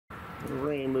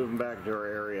Rain moving back into our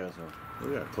area, so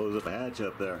we gotta close up the hatch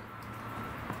up there.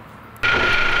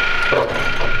 Oh,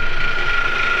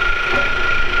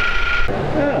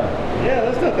 yeah,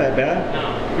 that's not that bad.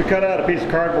 No. We cut out a piece of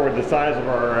cardboard the size of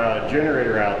our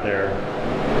generator out there.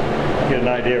 Get an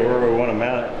idea where we want to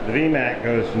mount it. The VMAC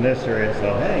goes from this area,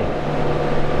 so hey.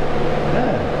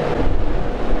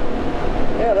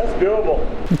 Yeah, that's doable.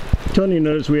 Tony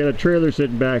noticed we had a trailer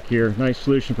sitting back here. Nice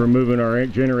solution for moving our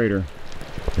generator.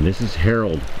 And this is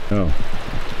Harold. Oh,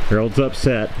 Harold's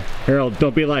upset. Harold,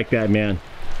 don't be like that, man.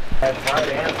 I had tried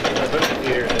to answer the movie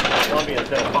theaters in Columbia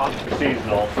instead of Fox for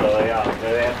seasonal, so yeah,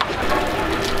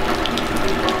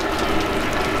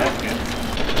 that's good.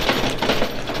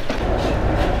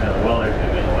 Well, there's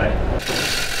him in the way.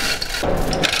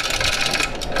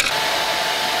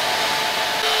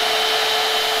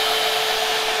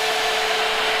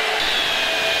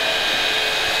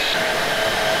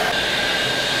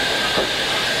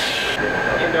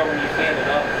 You know when you stand it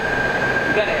up,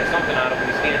 you gotta have something out of it when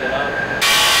you stand it up.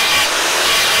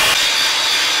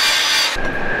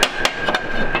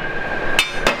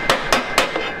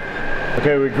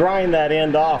 Okay, we grind that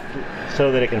end off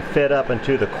so that it can fit up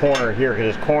into the corner here,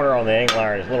 because this corner on the angle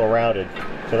iron is a little rounded,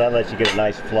 so that lets you get a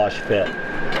nice flush fit.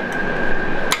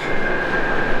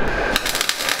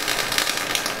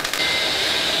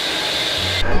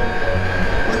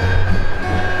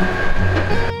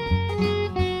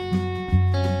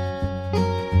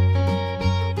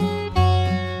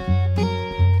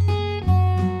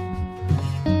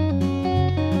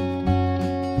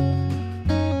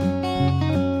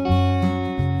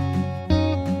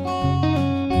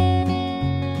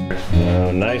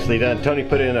 Nicely done. Tony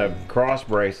put in a cross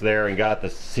brace there and got the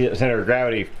center of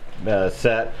gravity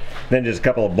set, then just a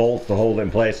couple of bolts to hold it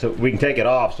in place so we can take it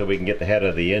off, so we can get the head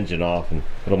of the engine off and a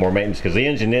little more maintenance, because the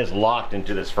engine is locked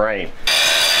into this frame.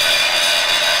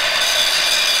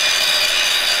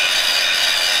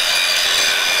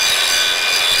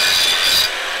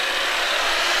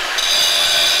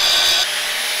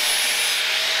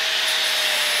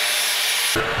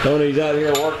 Tony's out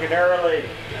here working early.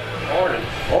 Morning.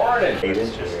 8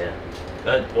 inches.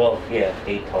 Yeah. Well, yeah,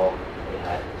 8 tall.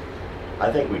 Yeah.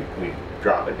 I think we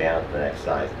drop it down to the next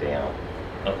size down.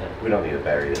 Okay. We don't need a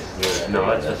battery. This No,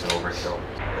 that's just overkill.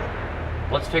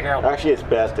 Let's figure out. Actually, it's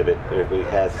best if it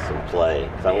has some play.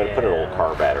 So I'm going to put an old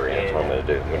car battery in. That's what I'm going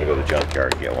to do. I'm going to go to the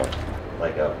junkyard and get one.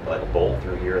 Like a bolt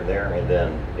through here and there, and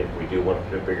then if we do want to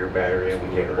put a bigger battery in,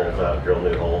 we take the bolts out, drill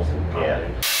new holes, and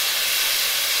yeah.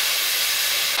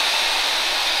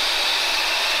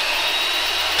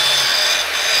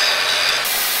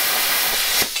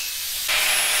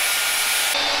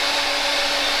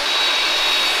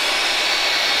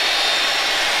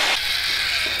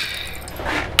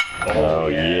 Oh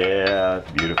yeah,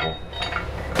 it's beautiful.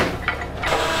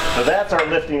 So that's our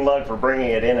lifting lug for bringing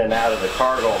it in and out of the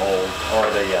cargo hold, or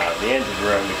the engine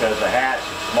room, because the hatch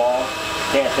is small. It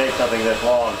can't take something this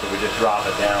long, so we just drop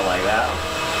it down like that.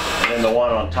 And then the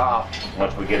one on top,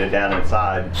 once we get it down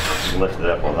inside, we lift it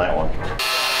up on that one.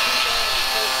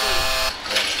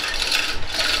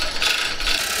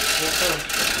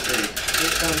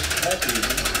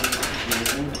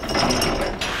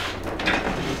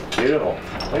 Beautiful.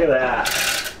 Look at that.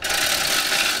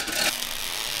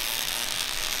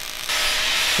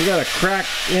 We got a crack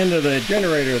into the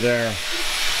generator there.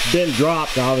 Been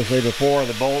dropped obviously before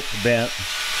the bolts bent.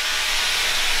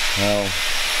 So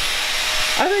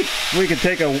I think we could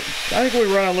take I think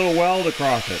we run a little weld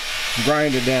across it,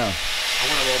 grind it down. I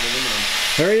want to weld aluminum.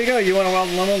 There you go. You want to weld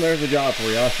aluminum? There's the job for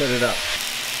you. I'll set it up.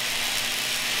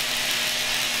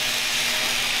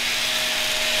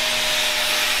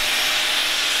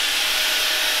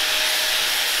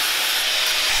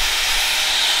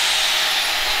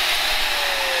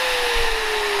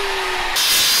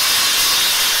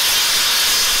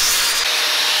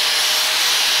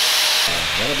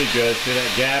 That'll be good. See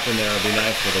that gap in there will be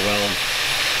nice for the weld.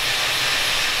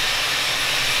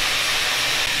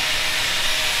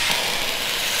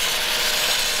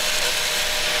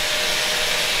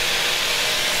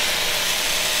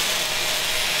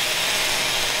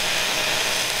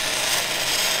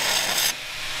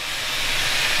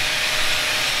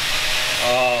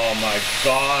 Oh my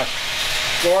gosh,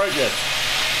 gorgeous.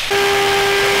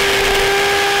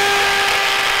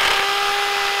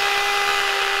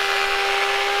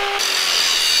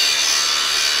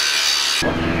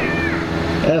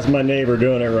 That's my neighbor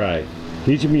doing it right.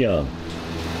 Teach him young.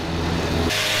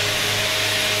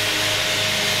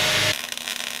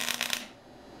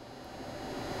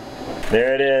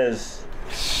 There it is.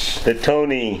 The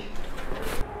Tony.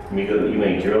 You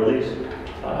may drill these?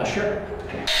 Sure.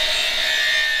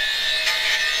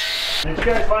 Did you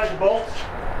guys find the bolts?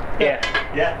 Yeah.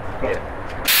 Yeah? Cool. Yeah.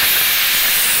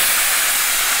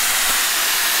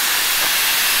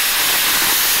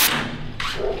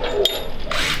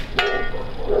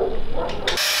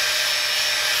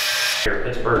 Here,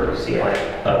 Pittsburgh, see the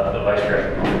vice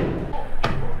chair.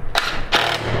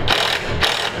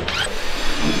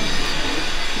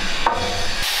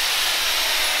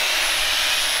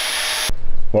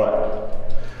 What?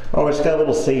 Oh, it's got a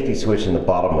little safety switch in the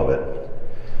bottom of it.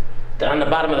 On the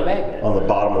bottom of the bag. On the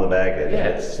bottom of the bag, Yeah.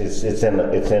 it's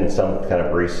in some kind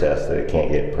of recess that it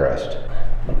can't get pressed.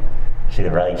 See the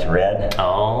light's red?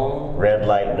 Oh. Red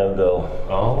light, no go.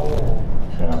 Oh.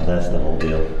 So that's the whole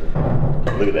deal.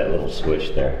 Look at that little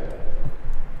switch there.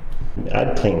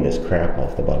 I'd clean this crap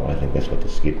off the bottom. I think that's what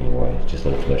this is getting away. It's just a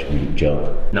little too much junk.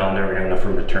 No, I'm never gonna have enough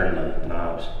room to turn the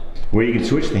knobs. Well, you can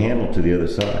switch the handle to the other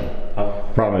side. Oh.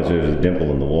 Problem is there's a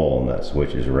dimple in the wall and that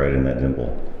switch is right in that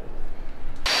dimple.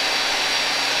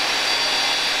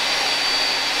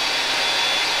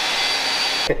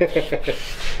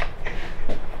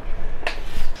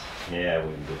 Yeah,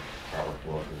 we can do power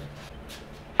flow.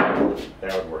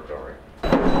 That would work all right.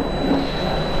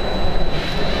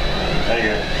 There you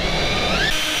go.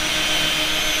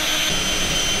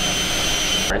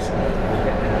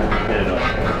 Get it on.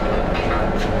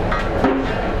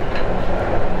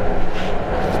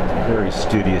 Very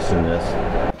studious in this.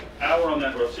 Hour on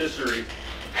that rotisserie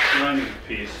grinding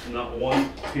piece, not one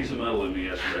piece of metal in me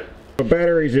yesterday. The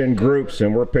battery's in groups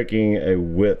and we're picking a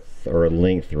width or a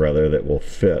length rather that will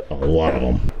fit a lot of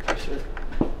them.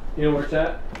 You know where it's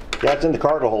at? Yeah, it's in the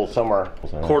cargo hold somewhere.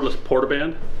 Cordless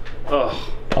portaband.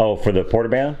 Oh, Oh, for the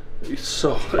portaband? it's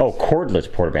so. Oh, cordless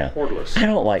portaband. Cordless. I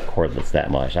don't like cordless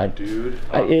that much. Dude.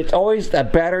 It's always, the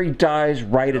battery dies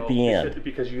right at the end.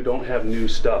 Because you don't have new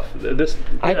stuff. This.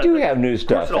 I do have new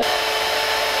stuff.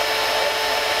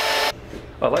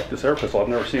 I like this air pistol. I've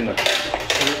never seen a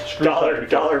screw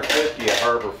 $1.50 at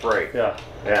Harbor Freight. Yeah.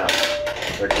 Yeah,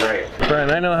 they're great. Brian,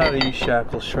 I know how to use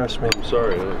shackles, trust me. I'm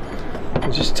sorry.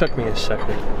 It just took me a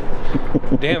second.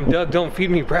 Damn, Doug, don't feed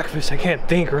me breakfast. I can't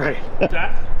think right.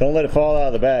 Don't let it fall out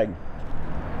of the bag.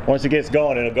 Once it gets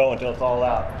going, it'll go until it's all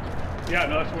out. Yeah,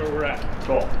 no, that's where we're at.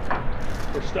 Cool.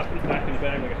 We're stuffing it back in the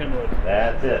bag like a hemorrhoid.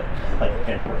 That's it. Like a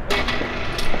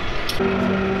hemorrhoid.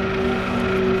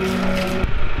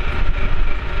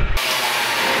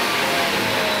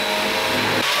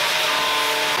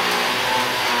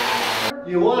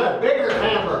 You want a bigger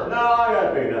hammer? No, I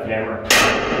got a big enough hammer.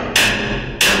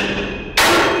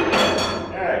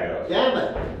 There you go. Damn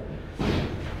it.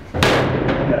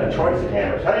 Got a choice of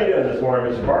hammers. How you doing this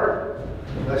morning, Mr. Bart?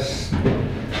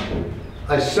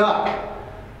 I suck.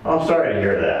 I'm sorry to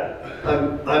hear that.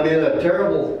 I'm in a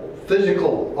terrible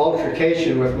physical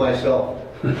altercation with myself.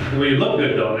 Well, you look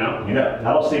good though now. You know,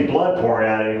 I don't see blood pouring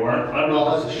out anywhere. I don't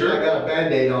know if that's a I shirt. got a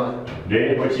Band-Aid on.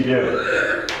 Did you? What you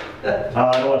do?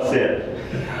 I don't want to see it.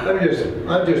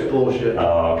 I'm just bullshit.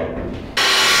 Oh, okay.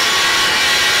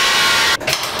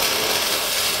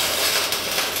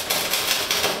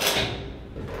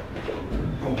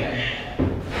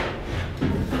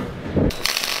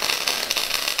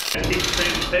 And keep the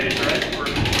same stage, right? We're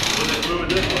just moving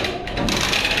this way.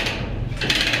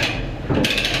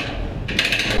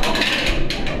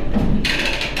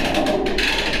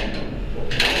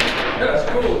 That's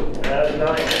cool. That's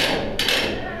nice.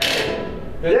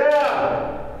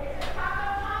 Yeah!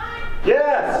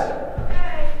 Yes!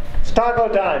 It's taco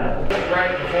time. Just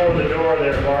right before the door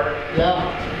there, Bart.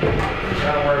 Yeah.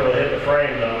 Not where it'll hit the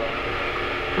frame though.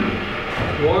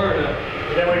 Warren,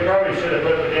 But then we probably should have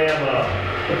put the damn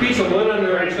a piece of wood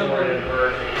under it friction board in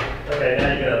first. Okay,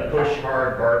 now you gotta push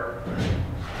hard, Bart.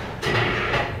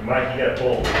 Mike, you gotta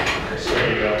pull. There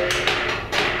you go.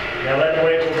 Now let the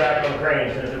weight go back on the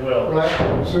crane since it will. Right,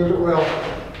 as soon as it will.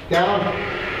 Down.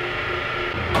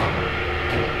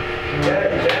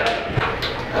 Okay, down.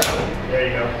 There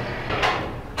you go.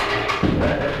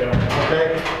 There you go. Okay.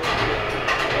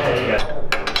 There you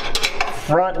go.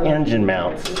 Front engine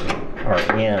mounts are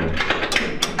in.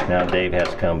 Now Dave has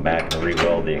to come back and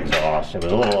re-weld the exhaust. It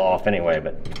was a little off anyway,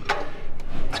 but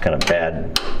it's kind of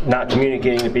bad not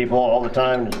communicating to people all the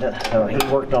time. So he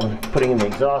worked on putting the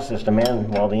exhaust system in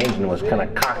while the engine was kind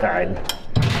of cockeyed.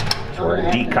 So we're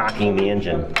decocking the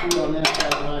engine. It's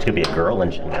gonna be a girl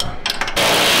engine now.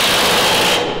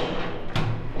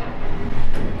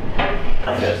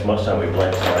 I guess most of the time we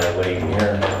blame somebody waiting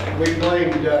here. We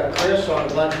blamed Chris on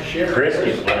a bunch of shit. Chris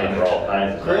gets blamed for all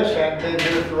kinds of Chris stuff. hadn't been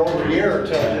here for over a year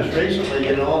until just recently,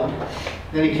 you know. And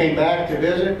then he came back to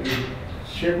visit. And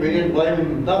shit, we didn't blame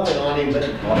him, nothing on him, but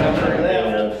after he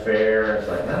left. Unfair. It's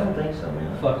like, I don't think so,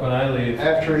 man. fuck when I leave.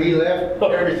 After he left,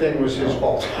 everything was his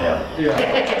fault. Well,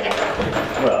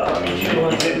 I mean,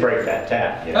 you did break that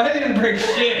tap. Yeah. I didn't break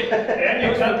shit. And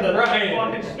you cut the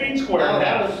fucking speed square in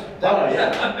half.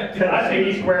 That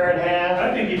Speed square in half.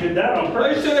 I think he did that on I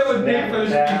purpose. said that was big for the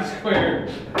speed square.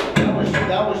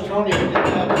 that was Tony who did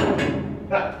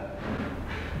that.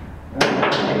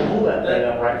 Pull that thing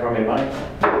up right from me, Mike.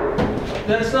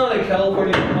 That's not a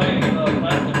California plant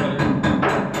plastic cutter.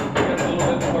 That's a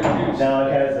little bit more juice. No,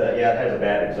 it has a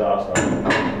bad exhaust on it.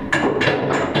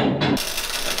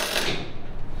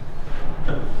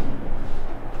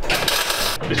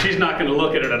 But she's not gonna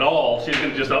look at it at all, she's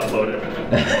gonna just upload it.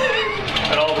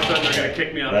 And all of a sudden they're gonna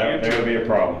kick me off That would YouTube. be a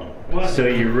problem. What? So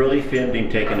you really filmed him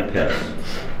taking a piss?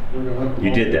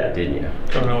 You did that, didn't you?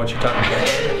 I don't know what you're talking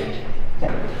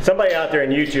about. Somebody out there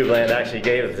in YouTube land actually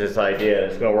gave us this idea.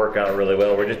 It's going to work out really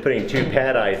well. We're just putting 2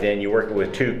 pad eyes in. You work it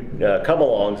with 2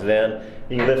 come-alongs then.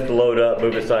 You can lift the load up,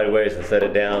 move it sideways, and set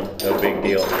it down. No big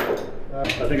deal. I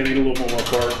think I need a little more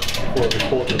torque before we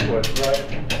pull it this way. Right.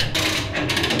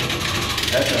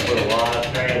 That's going to put a lot of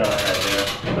strain on right there.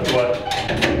 That's what.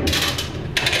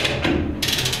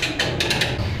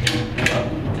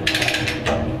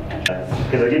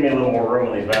 Because it'll give me a little more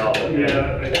room in these valves.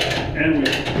 Yeah, and we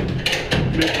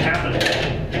make it happen.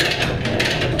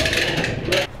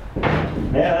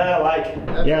 Yeah, I like it.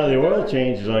 Yeah, the oil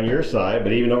change is on your side,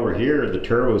 but even over here, the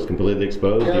turbo is completely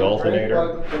exposed, the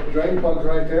alternator. The drain plug's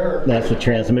right there. That's the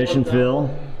transmission fill.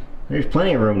 There's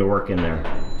plenty of room to work in there.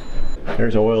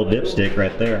 There's an oil dipstick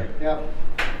right there. Yeah.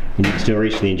 You can still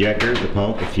reach the injectors, the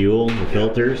pump, the fuel, the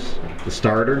filters, the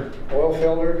starter. Oil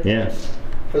filter Yeah.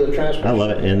 for the transmission. I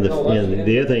love it. And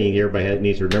the other thing everybody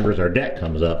needs to remember is our deck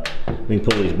comes up. We can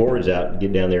pull these boards out and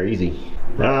get down there easy.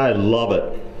 I love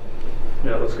it.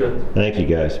 Yeah, that's good. Thank you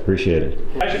guys, appreciate it.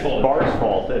 I should pull it. Bart's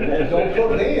fault, isn't it? Don't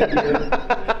put it in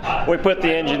here. We put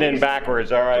the engine in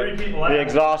backwards, all right? 3 people out. The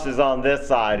exhaust is on this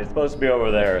side. It's supposed to be over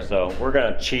there, so we're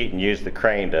gonna cheat and use the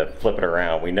crane to flip it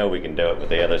around. We know we can do it with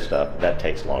the other stuff. That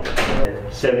takes longer.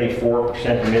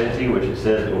 74% humidity, which it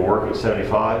says it will work at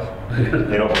 75.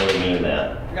 They don't really mean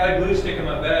that. I got a glue stick in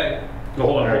my bag.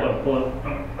 Hold on.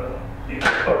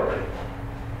 Yeah, all right.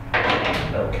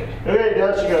 Okay. Okay,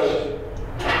 down she goes.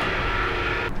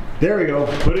 There we go.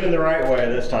 Put it in the right way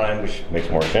this time, which makes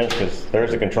more sense because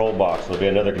there's a control box. There'll be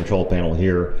another control panel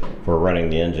here for running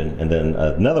the engine, and then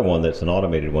another one that's an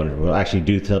automated one will actually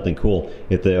do something cool.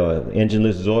 If the engine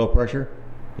loses oil pressure,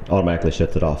 it automatically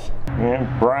shuts it off. And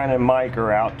Brian and Mike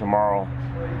are out tomorrow.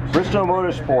 Bristow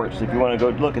Motorsports, if you want to go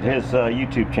look at his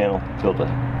YouTube channel, built an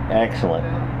excellent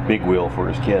big wheel for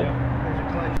his kid.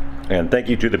 And thank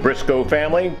you to the Briscoe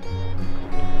family,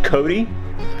 Cody,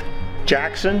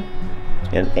 Jackson,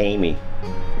 and Amy.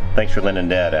 Thanks for lending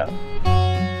Dad out.